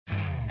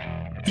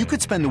You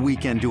could spend the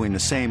weekend doing the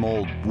same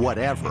old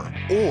whatever,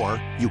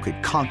 or you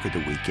could conquer the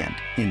weekend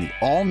in the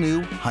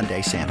all-new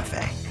Hyundai Santa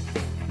Fe.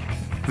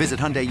 Visit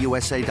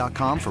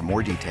HyundaiUSA.com for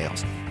more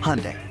details.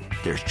 Hyundai,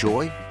 there's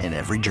joy in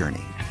every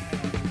journey.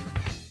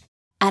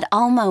 At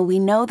Alma, we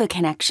know the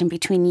connection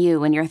between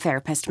you and your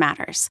therapist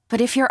matters.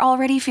 But if you're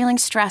already feeling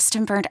stressed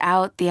and burnt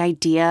out, the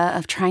idea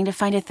of trying to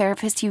find a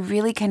therapist you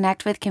really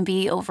connect with can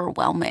be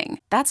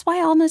overwhelming. That's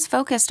why Alma's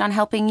focused on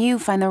helping you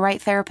find the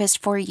right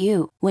therapist for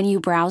you. When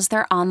you browse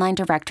their online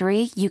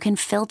directory, you can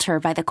filter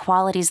by the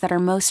qualities that are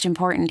most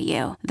important to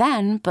you.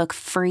 Then book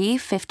free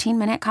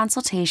 15-minute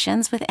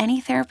consultations with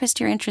any therapist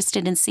you're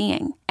interested in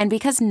seeing. And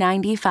because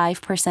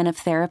 95% of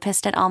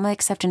therapists at Alma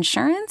accept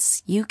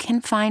insurance, you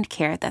can find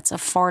care that's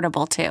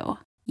affordable too.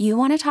 You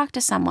want to talk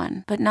to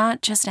someone, but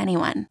not just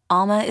anyone.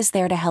 Alma is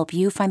there to help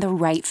you find the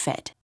right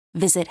fit.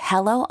 Visit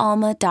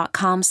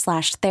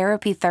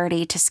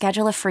helloalma.com/therapy30 to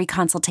schedule a free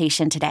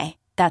consultation today.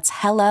 That's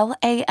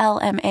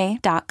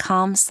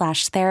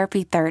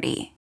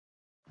helloalma.com/therapy30.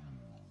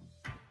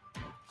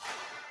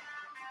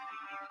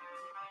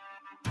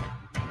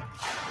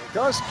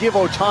 Does give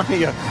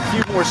Ohtani a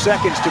few more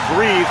seconds to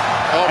breathe.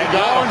 And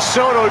Juan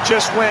Soto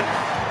just went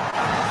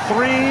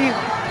 3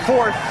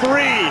 for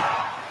 3.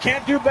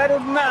 Can't do better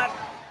than that.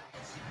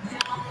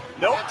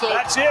 Nope,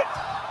 that's it.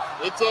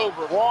 It's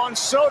over. Juan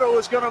Soto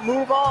is going to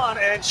move on,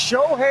 and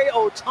Shohei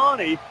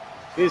Ohtani,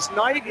 his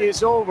night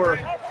is over.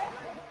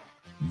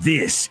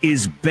 This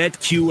is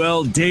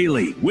BetQL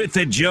Daily with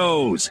the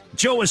Joes,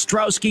 Joe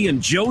Ostrowski and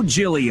Joe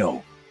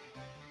Giglio.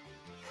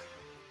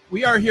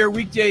 We are here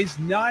weekdays,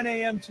 9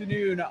 a.m. to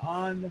noon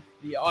on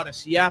the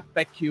Odyssey app,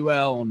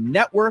 BetQL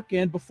Network.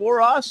 And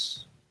before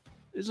us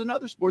is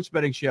another sports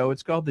betting show.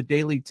 It's called The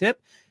Daily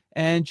Tip.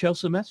 And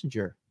Chelsea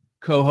Messenger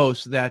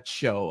co-hosts that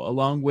show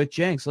along with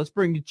Jenks. Let's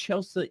bring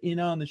Chelsea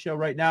in on the show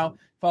right now.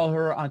 Follow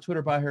her on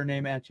Twitter by her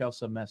name at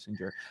Chelsea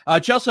Messenger.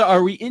 Chelsea,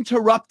 are we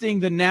interrupting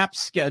the nap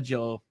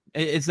schedule?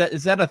 Is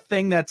that a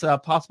thing that's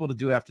possible to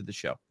do after the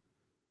show?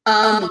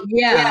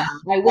 Yeah,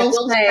 I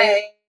will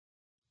say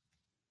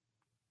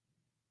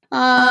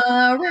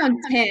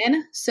around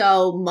 10.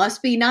 So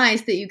must be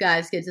nice that you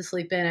guys get to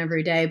sleep in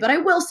every day. But I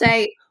will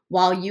say,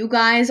 while you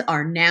guys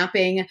are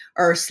napping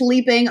or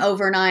sleeping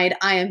overnight,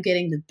 I am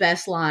getting the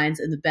best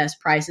lines and the best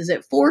prices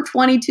at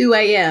 4:22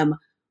 a.m.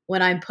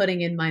 when I'm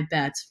putting in my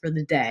bets for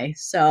the day.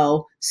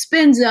 So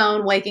Spin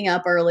Zone, waking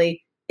up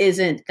early,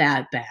 isn't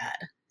that bad.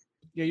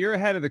 Yeah, you're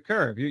ahead of the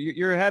curve.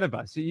 You're ahead of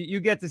us.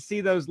 You get to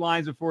see those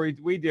lines before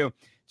we do.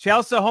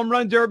 Chelsea home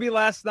run derby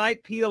last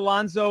night. Pete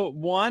Alonso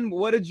won.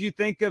 What did you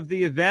think of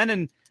the event?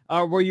 And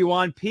were you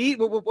on Pete?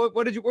 What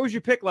was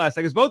your pick last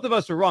night? Because both of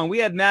us were wrong. We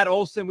had Matt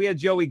Olson. We had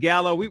Joey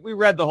Gallo. We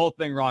read the whole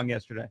thing wrong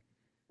yesterday.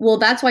 Well,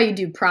 that's why you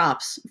do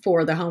props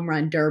for the home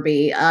run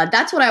derby.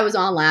 That's what I was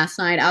on last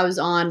night. I was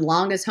on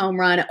longest home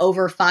run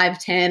over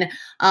 510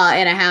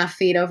 and a half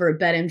feet over at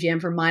BetMGM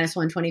for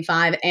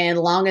 -125, and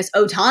longest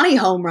Ohtani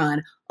home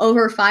run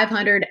over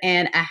 500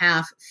 and a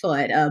half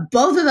foot.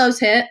 Both of those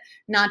hit,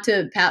 not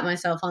to pat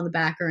myself on the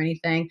back or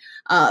anything.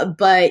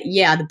 But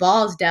yeah, the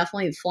ball is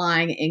definitely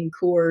flying in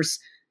Coors.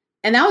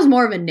 And that was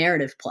more of a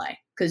narrative play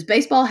because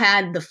baseball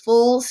had the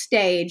full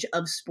stage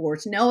of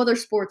sports. No other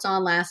sports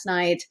on last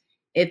night.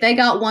 If they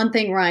got one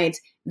thing right,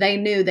 they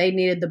knew they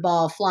needed the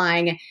ball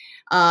flying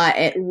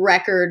at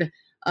record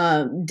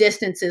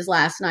distances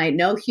last night.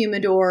 No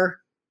humidor.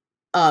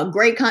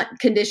 Great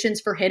conditions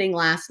for hitting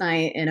last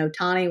night. And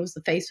Ohtani was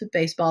the face of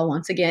baseball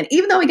once again.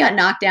 Even though he got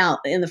knocked out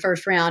in the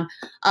first round,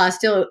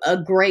 still a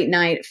great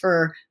night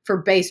for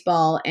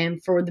baseball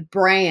and for the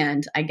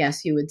brand, I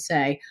guess you would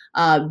say,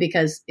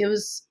 because it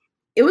was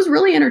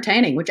really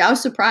entertaining, which I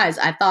was surprised.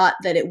 I thought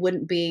that it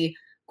wouldn't be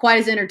quite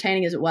as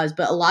entertaining as it was,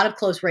 but a lot of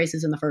close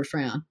races in the first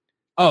round.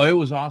 Oh, it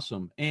was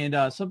awesome. And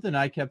something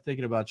I kept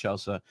thinking about,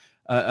 Chelsea,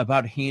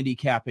 about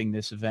handicapping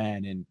this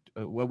event and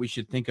what we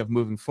should think of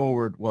moving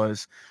forward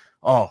was,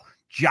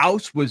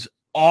 Joust was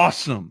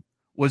awesome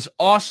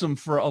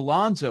for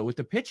Alonso with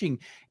the pitching.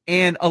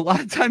 And a lot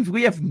of times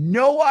we have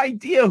no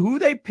idea who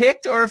they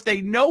picked or if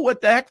they know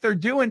what the heck they're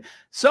doing.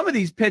 Some of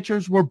these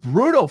pitchers were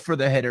brutal for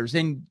the hitters.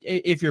 And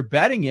if you're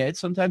betting it,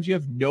 sometimes you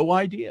have no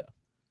idea.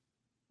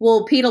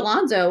 Well, Pete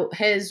Alonso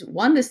has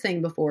won this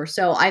thing before,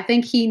 so I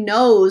think he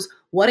knows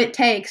what it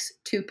takes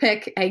to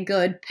pick a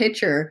good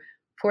pitcher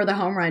for the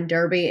home run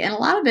derby. And a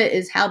lot of it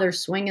is how their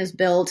swing is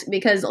built,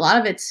 because a lot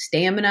of it's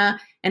stamina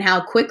and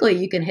how quickly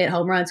you can hit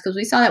home runs, because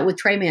we saw that with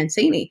Trey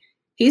Mancini.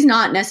 He's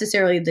not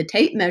necessarily the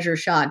tape measure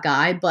shot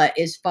guy, but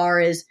as far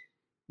as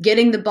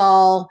getting the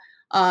ball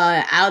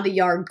out of the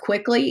yard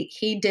quickly,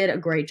 he did a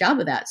great job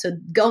of that. So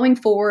going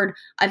forward,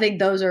 I think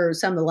those are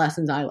some of the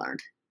lessons I learned.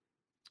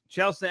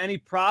 Chelsea, any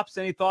props,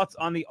 any thoughts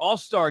on the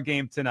All-Star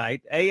game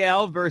tonight?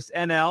 AL versus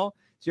NL.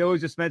 Joe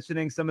was just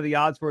mentioning some of the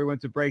odds before we went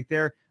to break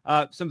there.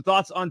 Some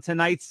thoughts on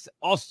tonight's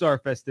All-Star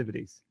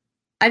festivities?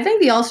 I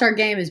think the All-Star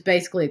game is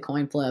basically a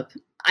coin flip.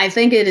 I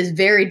think it is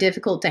very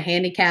difficult to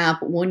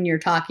handicap when you're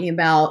talking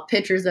about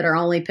pitchers that are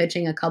only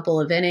pitching a couple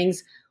of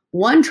innings.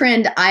 One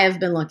trend I have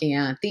been looking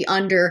at, the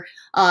under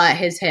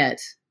has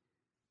hit.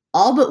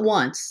 all but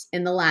once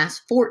in the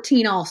last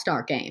 14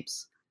 All-Star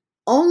games.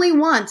 Only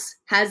once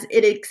has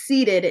it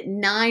exceeded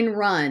 9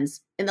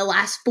 runs in the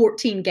last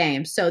 14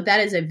 games. So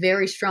that is a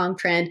very strong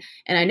trend.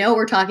 And I know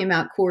we're talking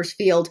about Coors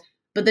Field,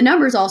 but the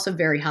number is also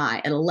very high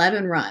at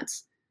 11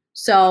 runs.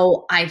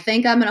 So I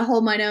think I'm going to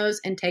hold my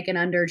nose and take it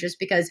under, just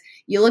because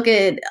you look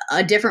at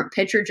a different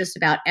pitcher just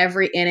about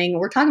every inning.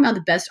 We're talking about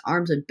the best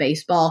arms of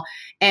baseball.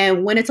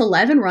 And when it's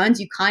 11 runs,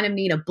 you kind of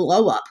need a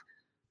blow up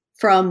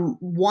from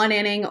one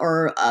inning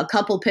or a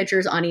couple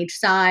pitchers on each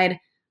side.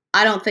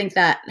 I don't think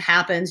that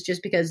happens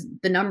just because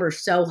the number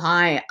is so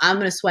high. I'm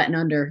going to sweat an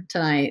under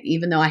tonight,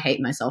 even though I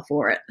hate myself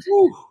for it.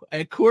 Woo,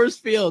 at Coors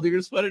Field, you're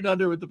going to sweat it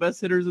under with the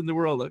best hitters in the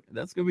world. Look,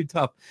 that's going to be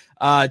tough.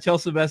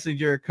 Chelsea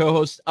Messenger,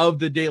 co-host of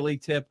the Daily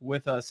Tip,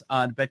 with us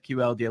on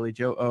BetQL Daily.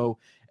 Joe O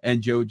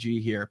and Joe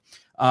G here.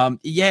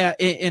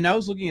 And I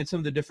was looking at some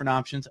of the different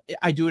options.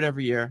 I do it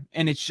every year,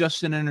 and it's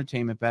just an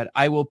entertainment bet.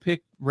 I will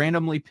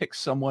randomly pick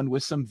someone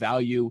with some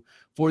value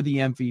for the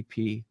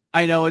MVP.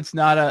 I know it's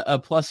not a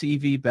plus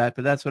EV bet,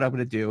 but that's what I'm going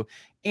to do.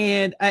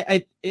 And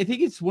I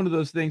think it's one of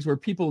those things where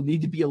people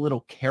need to be a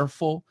little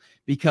careful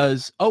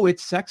because,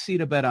 it's sexy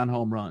to bet on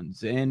home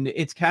runs. And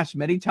it's cashed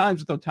many times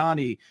with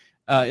Ohtani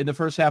in the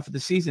first half of the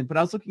season. But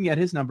I was looking at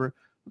his number.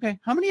 Okay,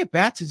 how many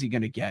at-bats is he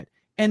going to get?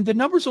 And the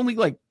number's only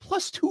like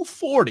plus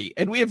 240.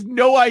 And we have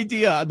no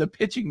idea on the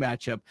pitching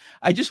matchup.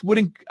 I just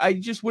wouldn't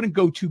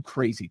go too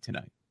crazy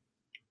tonight.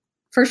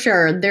 For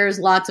sure. There's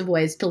lots of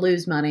ways to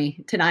lose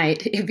money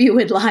tonight if you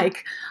would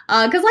like.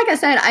 Because like I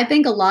said, I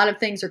think a lot of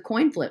things are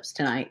coin flips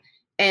tonight.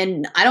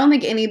 And I don't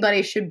think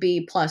anybody should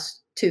be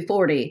plus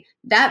 240.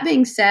 That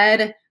being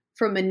said,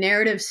 from a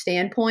narrative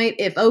standpoint,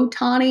 if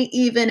Ohtani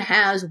even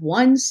has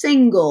one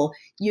single,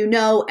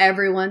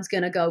 everyone's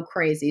going to go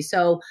crazy.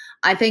 So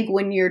I think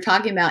when you're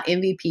talking about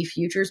MVP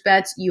futures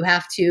bets, you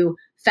have to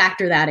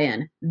factor that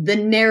in. The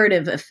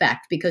narrative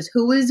effect, because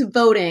who is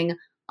voting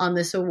on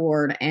this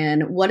award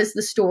and what is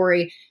the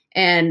story?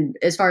 And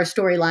as far as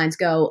storylines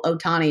go,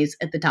 Ohtani's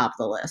at the top of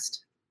the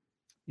list.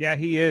 Yeah,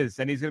 he is.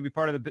 And he's going to be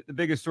part of the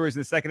biggest stories in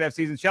the second half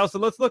season. Chelsea,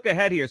 let's look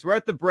ahead here. So we're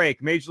at the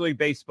break, Major League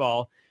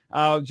Baseball.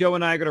 Joe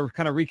and I are going to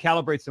kind of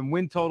recalibrate some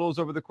win totals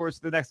over the course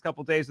of the next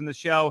couple of days in the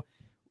show.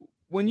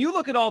 When you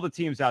look at all the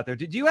teams out there,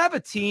 did you have a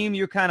team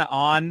you're kind of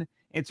on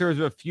in terms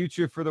of a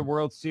future for the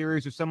World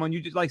Series, or someone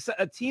you just like,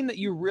 a team that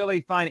you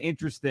really find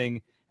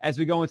interesting as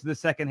we go into the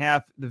second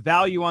half, the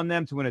value on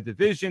them to win a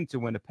division, to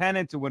win a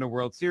pennant, to win a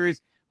World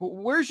Series?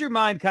 Where's your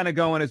mind kind of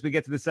going as we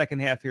get to the second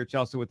half here,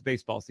 Chelsea, with the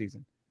baseball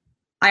season?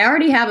 I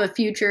already have a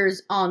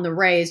futures on the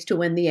Rays to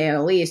win the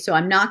AL East, so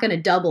I'm not going to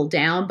double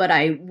down, but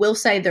I will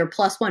say they're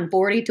plus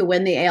 140 to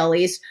win the AL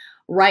East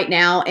right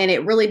now, and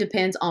it really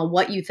depends on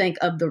what you think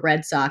of the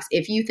Red Sox.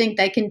 If you think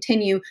they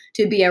continue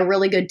to be a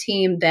really good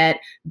team that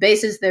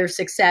bases their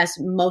success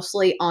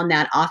mostly on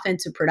that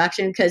offensive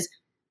production, because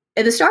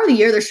at the start of the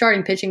year, their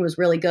starting pitching was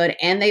really good,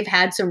 and they've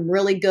had some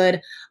really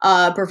good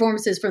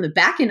performances from the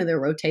back end of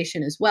their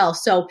rotation as well.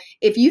 So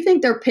if you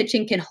think their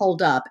pitching can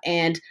hold up,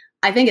 and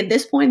I think at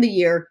this point in the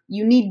year,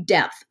 you need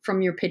depth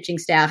from your pitching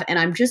staff, and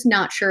I'm just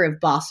not sure if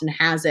Boston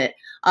has it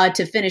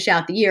to finish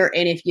out the year.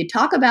 And if you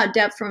talk about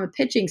depth from a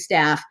pitching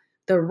staff,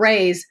 the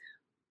Rays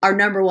are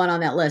number one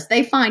on that list.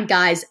 They find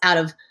guys out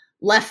of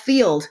left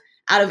field,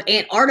 out of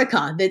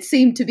Antarctica, that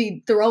seem to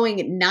be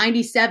throwing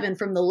 97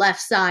 from the left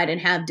side and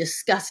have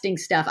disgusting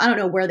stuff. I don't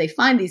know where they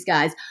find these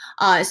guys.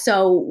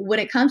 So when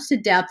it comes to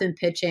depth and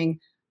pitching,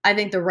 I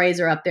think the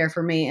Rays are up there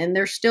for me, and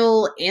they're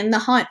still in the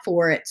hunt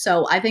for it.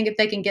 So I think if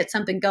they can get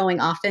something going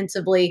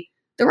offensively,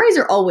 the Rays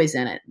are always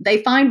in it.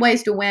 They find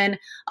ways to win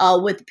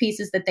with the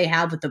pieces that they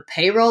have, with the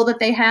payroll that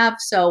they have.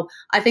 So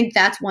I think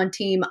that's one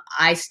team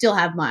I still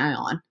have my eye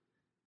on.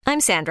 I'm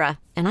Sandra,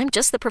 and I'm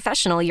just the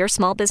professional your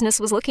small business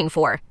was looking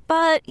for.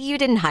 But you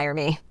didn't hire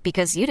me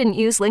because you didn't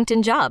use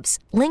LinkedIn Jobs.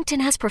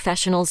 LinkedIn has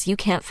professionals you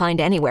can't find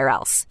anywhere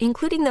else,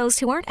 including those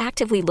who aren't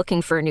actively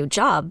looking for a new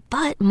job,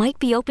 but might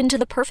be open to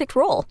the perfect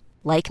role,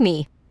 like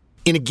me.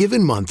 In a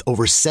given month,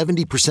 over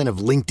 70% of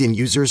LinkedIn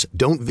users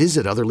don't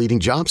visit other leading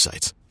job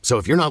sites. So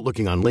if you're not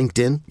looking on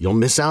LinkedIn, you'll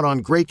miss out on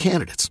great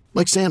candidates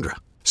like Sandra.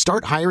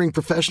 Start hiring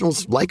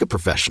professionals like a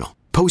professional.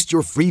 Post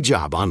your free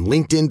job on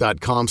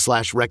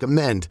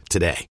linkedin.com/recommend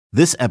today.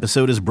 This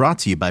episode is brought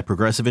to you by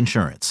Progressive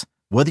Insurance.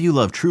 Whether you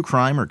love true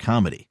crime or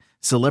comedy,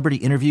 celebrity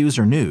interviews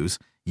or news,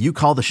 you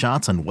call the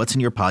shots on what's in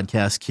your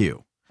podcast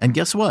queue. And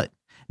guess what?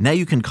 Now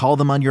you can call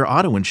them on your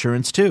auto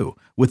insurance too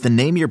with the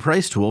Name Your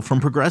Price tool from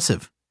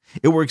Progressive.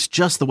 It works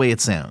just the way it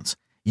sounds.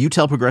 You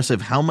tell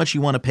Progressive how much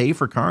you want to pay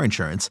for car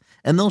insurance,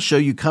 and they'll show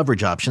you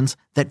coverage options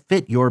that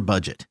fit your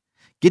budget.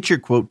 Get your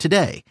quote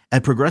today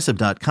at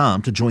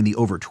Progressive.com to join the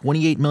over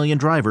 28 million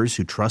drivers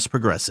who trust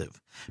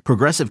Progressive.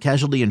 Progressive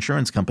Casualty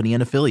Insurance Company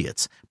and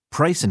Affiliates.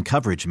 Price and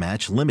coverage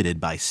match limited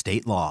by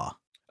state law.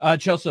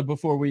 Chelsea,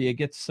 before we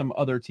get to some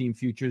other team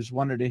futures,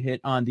 wanted to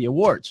hit on the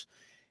awards.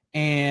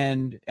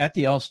 And at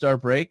the All-Star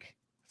break,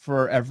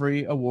 for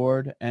every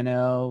award,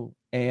 NL,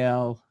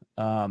 AL,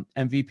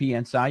 MVP,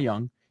 and Cy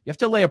Young, you have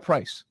to lay a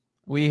price.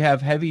 We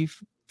have heavy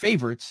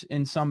favorites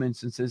in some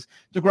instances.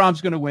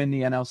 DeGrom's going to win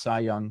the NL Cy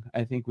Young.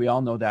 I think we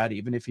all know that,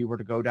 even if he were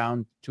to go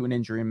down to an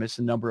injury and miss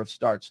a number of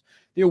starts.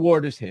 The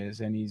award is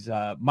his, and he's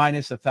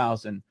minus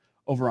 1,000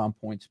 over on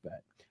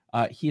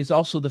PointsBet. He is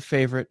also the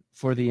favorite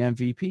for the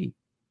MVP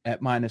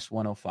at minus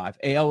 105.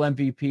 AL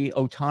MVP,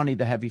 Ohtani,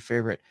 the heavy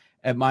favorite,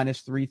 at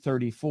minus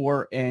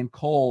 334, and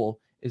Cole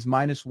is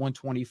minus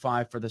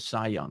 125 for the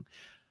Cy Young.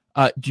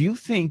 Do you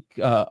think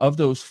of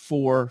those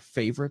four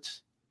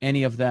favorites,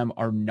 any of them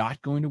are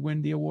not going to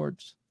win the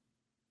awards?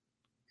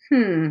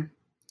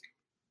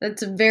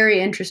 That's a very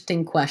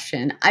interesting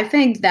question. I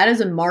think that is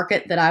a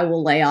market that I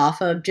will lay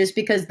off of just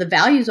because the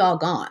value's all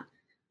gone.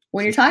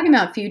 When you're talking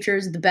about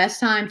futures, the best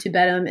time to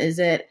bet them is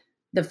at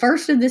the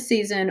first of the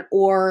season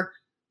or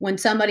when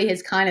somebody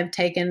has kind of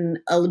taken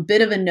a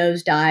bit of a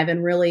nosedive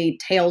and really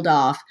tailed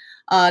off,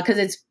 because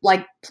it's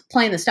like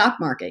playing the stock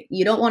market.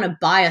 You don't want to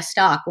buy a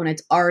stock when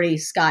it's already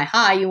sky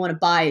high. You want to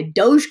buy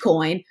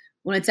Dogecoin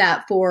when it's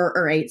at 4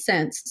 or 8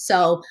 cents.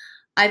 So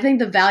I think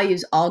the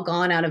value's all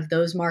gone out of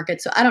those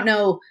markets. So I don't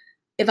know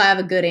if I have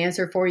a good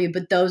answer for you,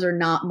 but those are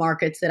not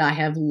markets that I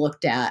have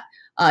looked at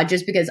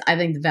just because I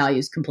think the value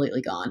is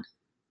completely gone.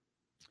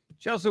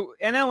 Chelsea,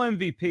 NL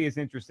MVP is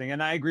interesting,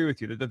 and I agree with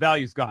you that the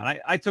value's gone.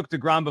 I took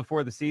DeGrom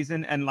before the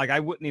season, and I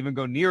wouldn't even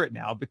go near it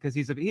now because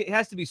he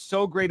has to be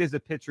so great as a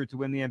pitcher to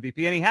win the MVP,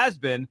 and he has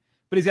been,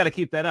 but he's got to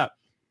keep that up.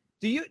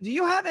 Do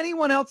you have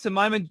anyone else in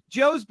mind? I mean,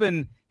 Joe's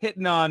been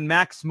hitting on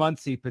Max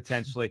Muncy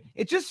potentially.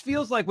 It just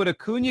feels like with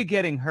Acuna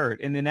getting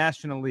hurt in the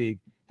National League,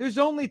 there's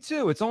only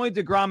two. It's only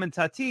DeGrom and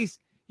Tatis.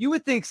 You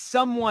would think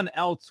someone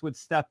else would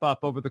step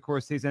up over the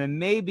course of the season and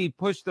maybe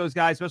push those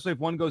guys, especially if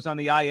one goes on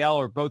the IL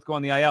or both go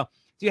on the IL.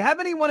 Do you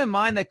have anyone in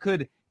mind that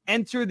could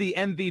enter the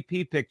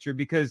MVP picture?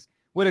 Because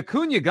with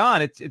Acuna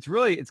gone,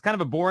 it's kind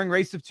of a boring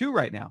race of two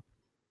right now.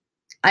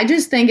 I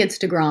just think it's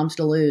DeGrom's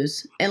to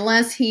lose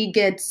unless he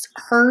gets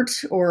hurt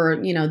or,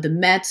 the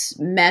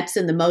Mets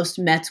in the most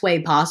Mets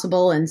way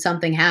possible and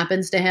something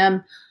happens to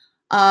him.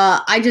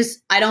 I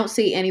don't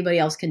see anybody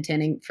else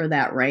contending for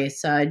that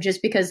race.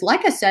 Just because,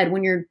 like I said,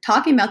 when you're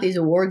talking about these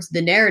awards,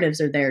 the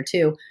narratives are there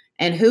too.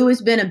 And who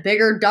has been a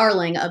bigger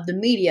darling of the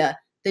media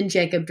than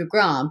Jacob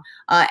DeGrom?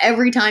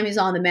 Every time he's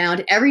on the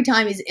mound, every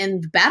time he's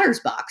in the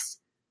batter's box,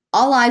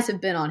 all eyes have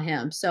been on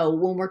him. So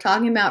when we're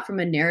talking about from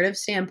a narrative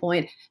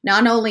standpoint,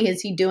 not only is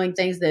he doing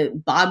things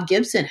that Bob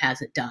Gibson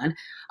hasn't done,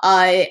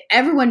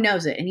 everyone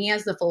knows it, and he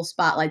has the full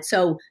spotlight.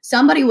 So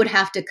somebody would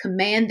have to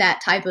command that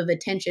type of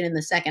attention in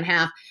the second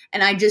half,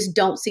 and I just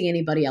don't see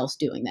anybody else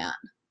doing that.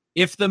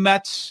 If the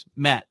Mets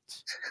met,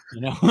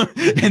 in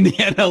the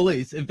NL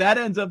East, if that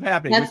ends up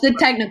happening. That's the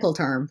technical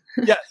term.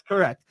 Yes,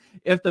 correct.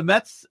 If the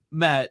Mets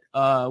met,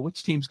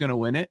 which team's going to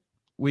win it?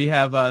 We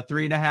have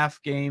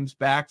 3.5 games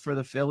back for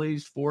the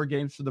Phillies, 4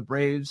 games for the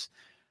Braves.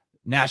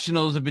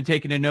 Nationals have been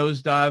taking a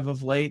nosedive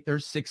of late.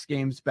 There's 6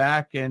 games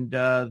back, and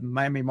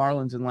Miami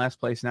Marlins in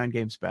last place, 9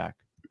 games back.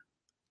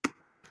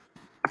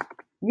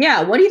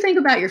 Yeah, what do you think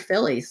about your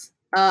Phillies?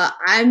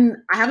 I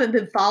haven't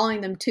been following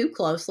them too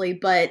closely,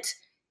 but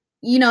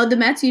the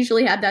Mets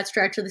usually have that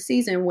stretch of the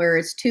season where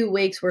it's 2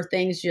 weeks where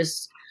things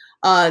just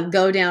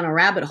go down a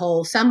rabbit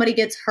hole. Somebody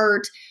gets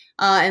hurt.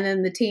 And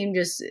then the team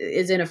just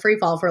is in a free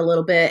fall for a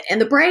little bit. And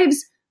the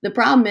Braves, the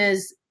problem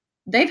is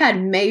they've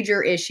had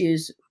major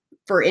issues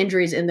for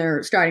injuries in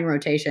their starting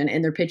rotation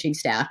and their pitching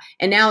staff.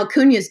 And now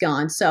Acuna's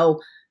gone.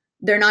 So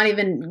they're not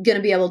even going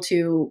to be able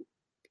to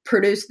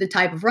produce the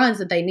type of runs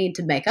that they need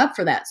to make up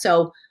for that.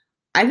 So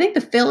I think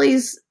the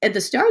Phillies at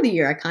the start of the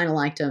year, I kind of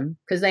liked them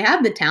because they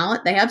have the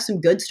talent. They have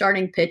some good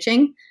starting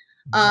pitching.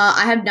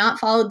 I have not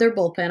followed their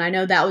bullpen. I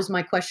know that was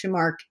my question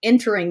mark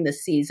entering the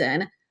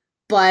season,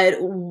 but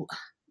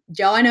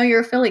Joe, I know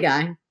you're a Philly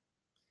guy.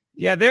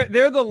 Yeah,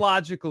 they're the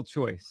logical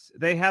choice.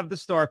 They have the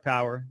star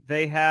power.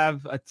 They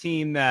have a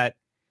team that,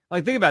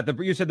 think about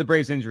you said the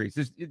Braves injuries.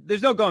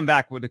 There's no going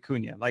back with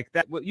Acuna. Like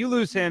that, you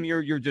lose him,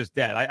 you're just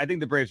dead. I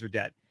think the Braves are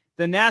dead.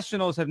 The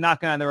Nationals have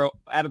not gone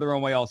out of their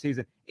own way all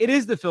season. It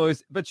is the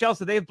Phillies, but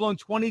Chelsea, they've blown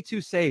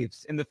 22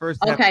 saves in the first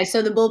half. Okay,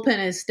 so the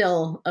bullpen is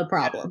still a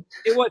problem.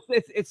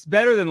 It's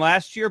better than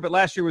last year, but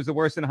last year was the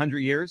worst in 100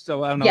 years.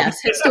 So I don't know. Yes,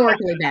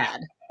 historically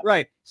bad.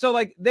 Right.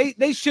 So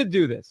they should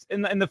do this.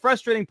 And the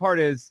frustrating part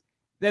is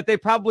that they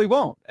probably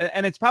won't.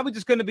 And it's probably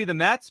just going to be the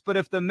Mets. But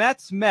if the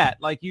Mets met,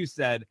 like you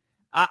said,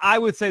 I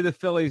would say the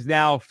Phillies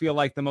now feel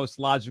like the most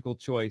logical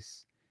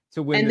choice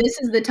to win. And this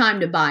is the time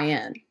to buy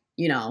in,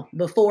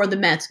 before the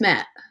Mets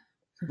met.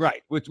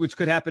 Right. Which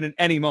could happen at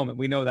any moment.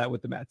 We know that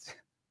with the Mets.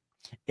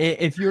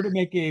 If you were to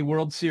make a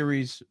World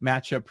Series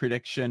matchup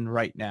prediction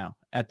right now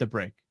at the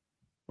break,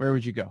 where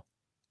would you go?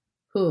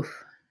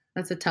 Oof,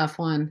 that's a tough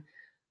one.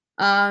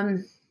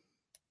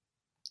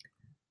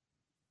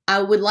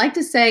 I would like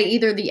to say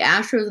either the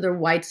Astros or the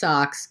White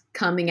Sox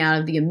coming out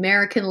of the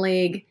American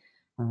League.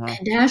 And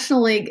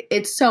National League,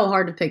 it's so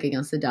hard to pick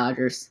against the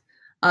Dodgers.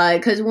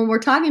 Because when we're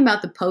talking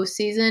about the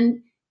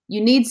postseason,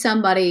 you need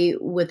somebody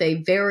with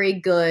a very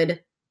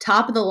good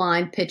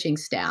top-of-the-line pitching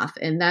staff.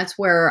 And that's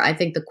where I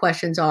think the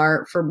questions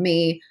are for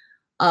me.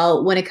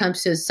 when it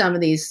comes to some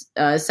of these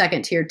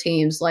second tier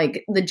teams.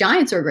 Like the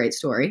Giants are a great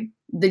story.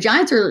 The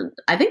Giants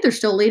I think they're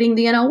still leading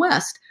the NL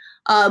West.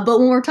 But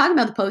when we're talking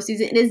about the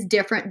postseason, it is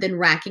different than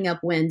racking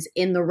up wins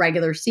in the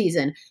regular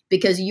season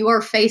because you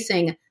are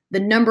facing the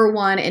number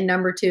 1 and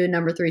number 2 and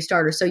number 3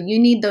 starters. So you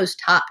need those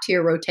top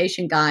tier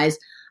rotation guys,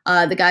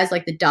 the guys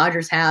like the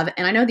Dodgers have.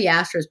 And I know the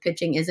Astros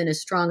pitching isn't as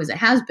strong as it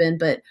has been,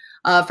 but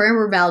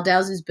Framber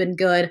Valdez has been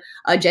good.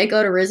 Jake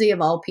Odorizzi,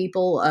 of all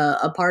people,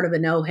 a part of a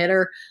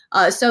no-hitter.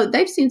 So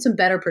they've seen some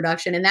better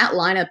production, and that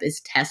lineup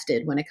is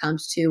tested when it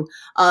comes to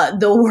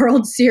the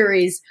World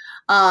Series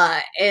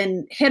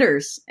and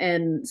hitters.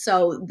 And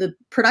so the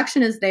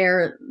production is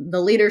there,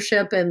 the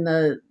leadership and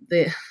the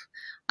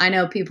I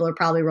know people are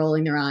probably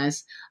rolling their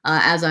eyes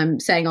as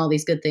I'm saying all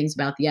these good things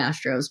about the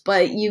Astros,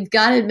 but you've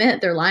got to admit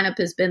their lineup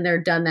has been there,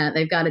 done that.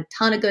 They've got a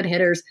ton of good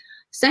hitters.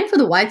 Same for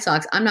the White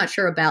Sox. I'm not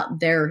sure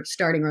about their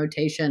starting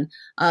rotation.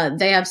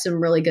 They have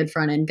some really good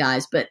front end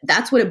guys, but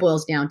that's what it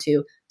boils down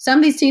to. Some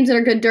of these teams that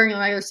are good during the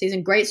regular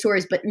season, great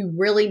stories, but you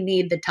really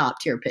need the top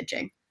tier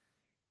pitching.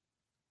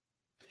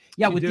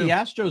 Yeah, with the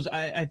Astros,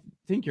 I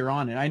think you're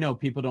on it. I know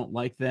people don't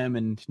like them,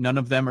 and none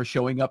of them are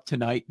showing up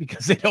tonight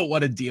because they don't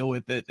want to deal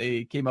with it.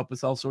 They came up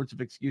with all sorts of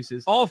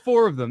excuses. All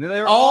 4 of them.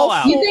 They're all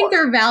out. You think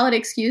they're valid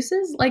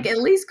excuses? Like, at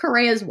least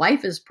Correa's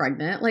wife is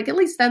pregnant. Like, at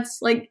least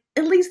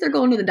they're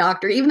going to the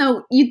doctor, even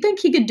though you'd think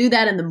he could do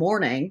that in the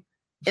morning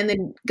and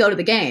then go to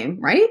the game,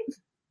 right?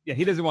 Yeah,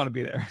 he doesn't want to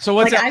be there. So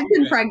what's I've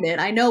been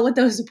pregnant. I know what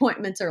those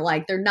appointments are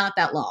like. They're not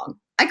that long.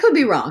 I could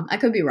be wrong.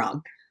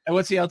 And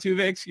what's the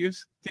Altuve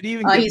excuse? Did he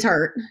even? He's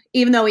hurt,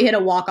 even though he hit a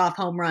walk-off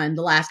home run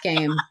the last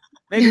game,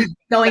 maybe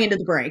going into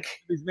the break.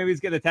 Maybe he's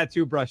getting a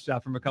tattoo brush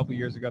job from a couple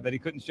years ago that he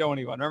couldn't show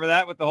anyone. Remember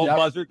that with the whole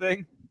buzzer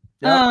thing?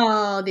 Yep.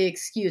 Oh, the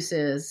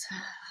excuses.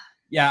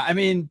 Yeah, I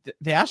mean,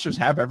 the Astros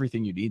have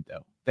everything you need,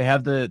 though. They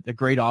have the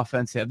great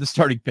offense. They have the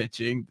starting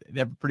pitching. They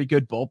have a pretty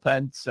good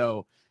bullpen.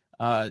 So,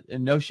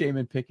 and no shame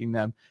in picking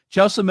them.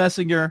 Chelsea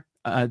Messenger,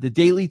 the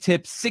Daily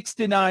Tip, 6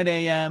 to 9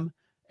 a.m.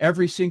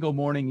 every single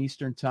morning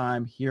Eastern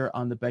time here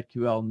on the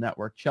BetQL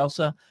network.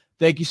 Chelsea,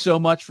 thank you so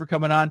much for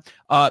coming on.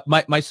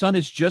 My son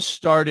has just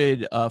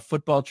started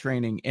football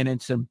training, and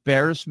it's an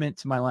embarrassment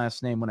to my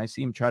last name when I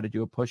see him try to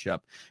do a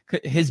push-up.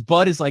 His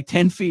butt is like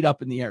 10 feet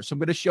up in the air. So I'm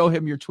going to show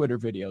him your Twitter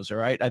videos, all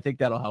right? I think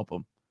that'll help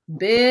him.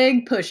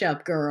 Big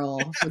push-up girl.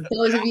 For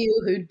those of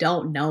you who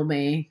don't know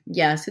me,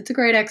 yes, it's a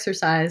great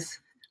exercise.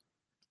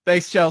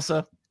 Thanks,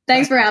 Chelsea.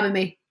 Thanks for having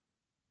me.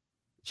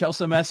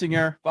 Chelsea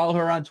Messenger. Follow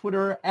her on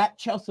Twitter at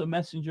Chelsea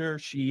Messenger.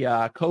 She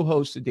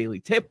co-hosts a Daily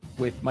Tip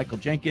with Michael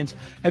Jenkins.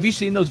 Have you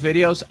seen those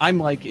videos? I'm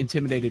like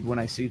intimidated when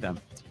I see them.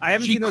 I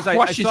haven't seen those.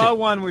 I saw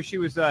one where she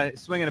was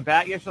swinging a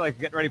bat yesterday, like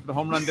getting ready for the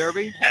home run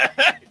derby.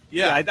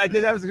 Yeah, I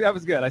did. That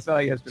was good. I saw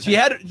that yesterday. She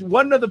had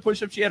one of the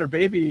push-ups. She had her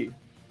baby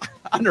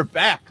on her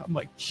back. I'm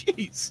like,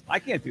 jeez, I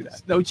can't do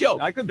that. No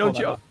joke. I couldn't. No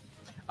joke.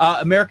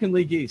 American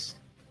League East.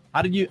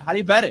 How do you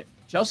bet it?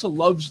 Chelsea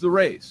loves the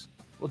Rays.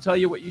 We'll tell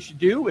you what you should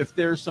do if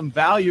there's some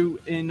value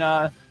in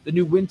the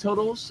new win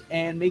totals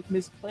and make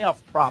miss playoff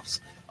props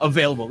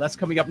available. That's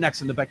coming up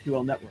next on the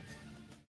BetQL Network.